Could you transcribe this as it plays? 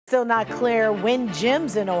Still not clear when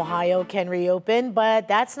gyms in Ohio can reopen, but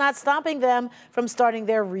that's not stopping them from starting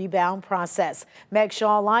their rebound process. Meg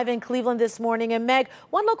Shaw live in Cleveland this morning. And Meg,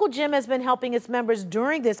 one local gym has been helping its members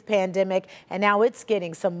during this pandemic, and now it's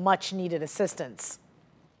getting some much needed assistance.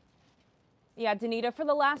 Yeah, Danita, for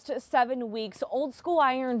the last 7 weeks, Old School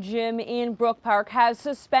Iron Gym in Brook Park has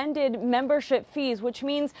suspended membership fees, which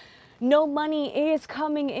means no money is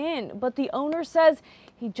coming in. But the owner says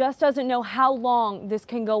he just doesn't know how long this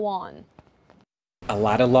can go on. A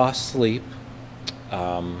lot of lost sleep,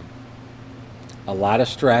 a lot of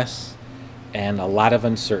stress, and a lot of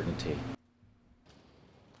uncertainty.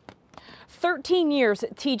 13 years,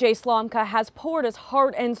 TJ Slomka has poured his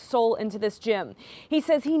heart and soul into this gym. He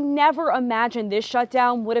says he never imagined this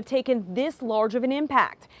shutdown would have taken this large of an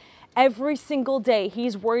impact. Every single day,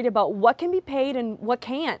 he's worried about what can be paid and what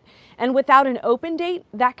can't. And without an open date,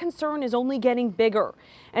 that concern is only getting bigger.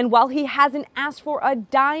 And while he hasn't asked for a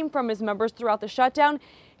dime from his members throughout the shutdown,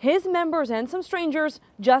 his members and some strangers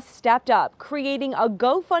just stepped up, creating a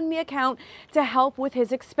GoFundMe account to help with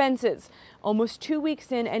his expenses. Almost 2 weeks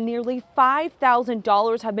in, and nearly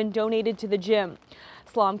 $5,000 have been donated to the gym.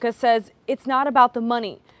 Slomka says it's not about the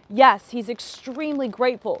money. Yes, he's extremely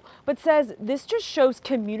grateful, but says this just shows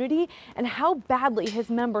community and how badly his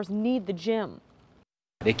members need the gym.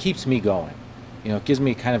 It keeps me going. It gives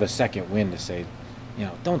me kind of a second wind to say,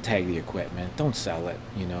 don't tag the equipment, don't sell it,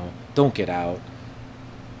 don't get out.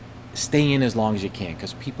 Stay in as long as you can,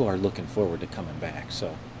 because people are looking forward to coming back.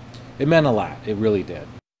 So it meant a lot. It really did.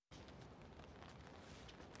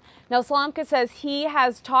 Now, Slomka says he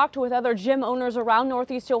has talked with other gym owners around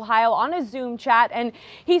Northeast Ohio on a Zoom chat, and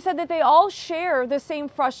he said that they all share the same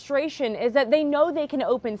frustration, is that they know they can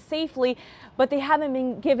open safely, but they haven't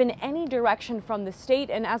been given any direction from the state.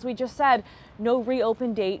 And as we just said, no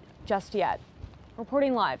reopen date just yet.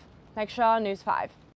 Reporting live, Meg Shaw, News 5.